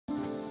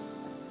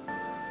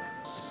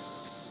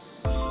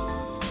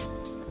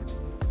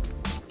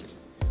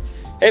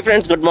Hey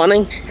friends, good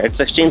morning. It's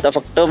 16th of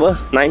October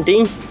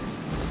 19,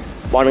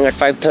 morning at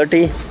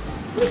 5:30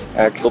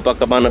 at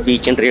Copacabana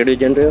beach in Rio de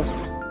Janeiro.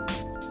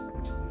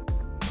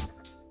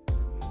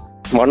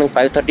 Morning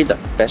 5:30, the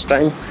best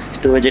time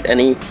to visit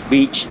any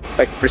beach.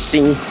 Quite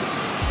pristine.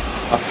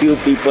 A few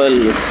people,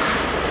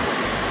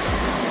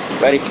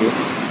 very few,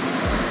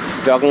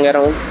 jogging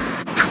around.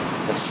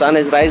 The sun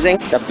is rising.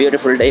 The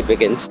beautiful day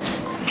begins.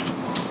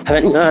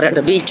 When you are at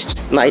the beach,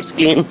 nice,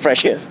 clean,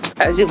 fresh air.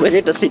 As you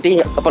visit the city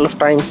a couple of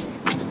times,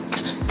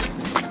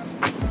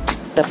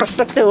 the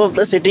perspective of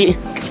the city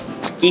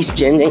keeps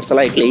changing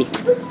slightly.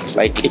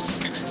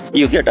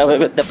 You get away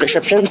with the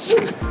perceptions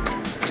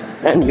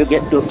and you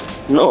get to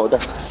know the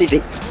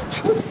city,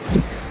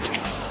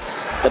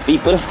 the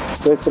people.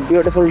 So it's a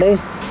beautiful day,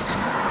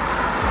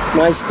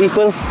 nice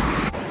people,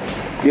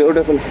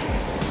 beautiful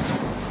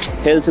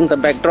hills in the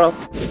backdrop.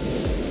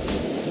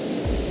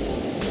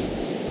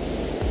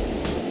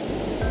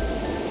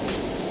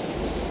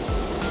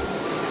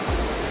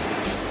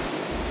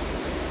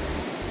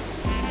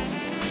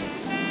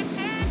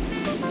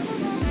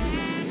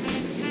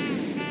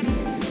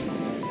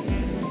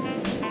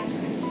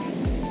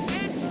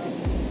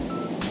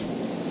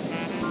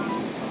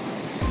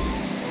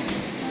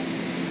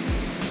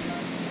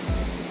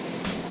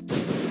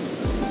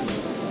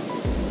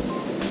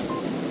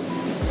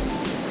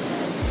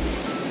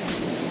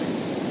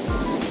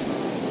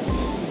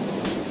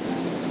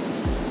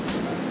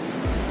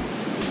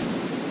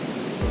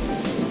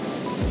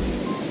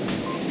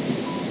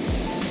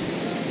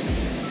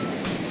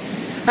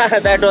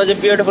 That was a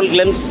beautiful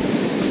glimpse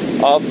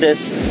of this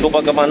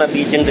Copacabana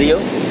beach in Rio.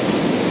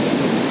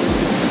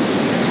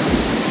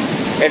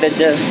 It is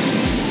just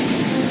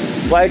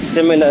quite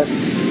similar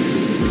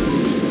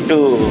to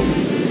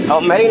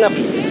our Marina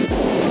Beach,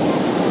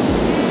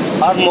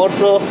 or more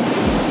so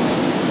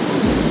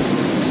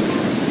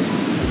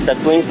the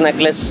Queen's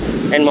Necklace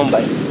in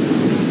Mumbai.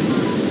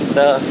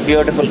 The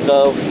beautiful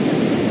curve,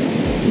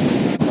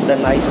 the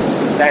nice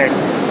sand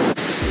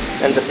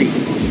and the sea.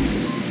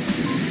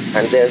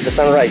 And there's the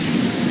sunrise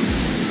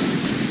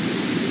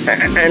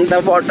and the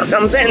water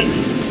comes in.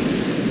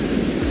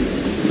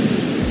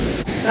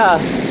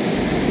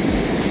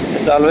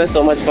 It's always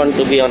so much fun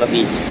to be on a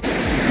beach,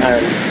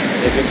 and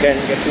if you can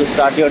get to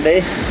start your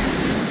day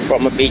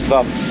from a beach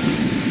walk,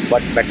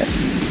 what better.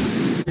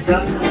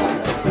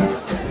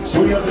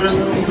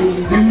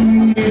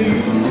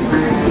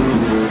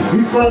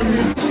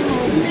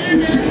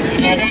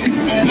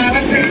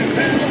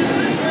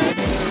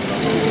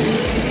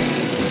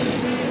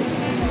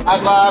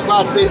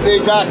 Água,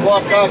 cerveja,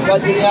 coca,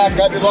 caipirinha,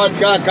 cabe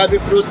vodka, cabe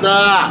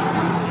fruta.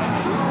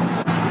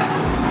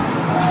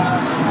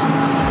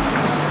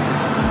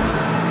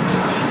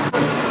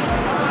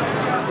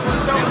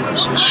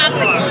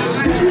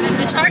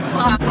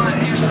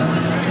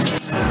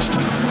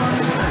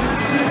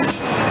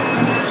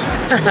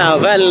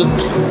 Well,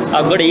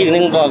 a good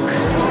evening walk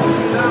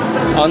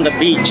on the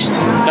beach,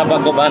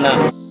 Copacabana,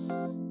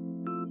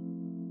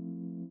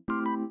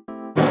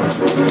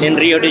 in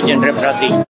Rio de Janeiro, Brazil.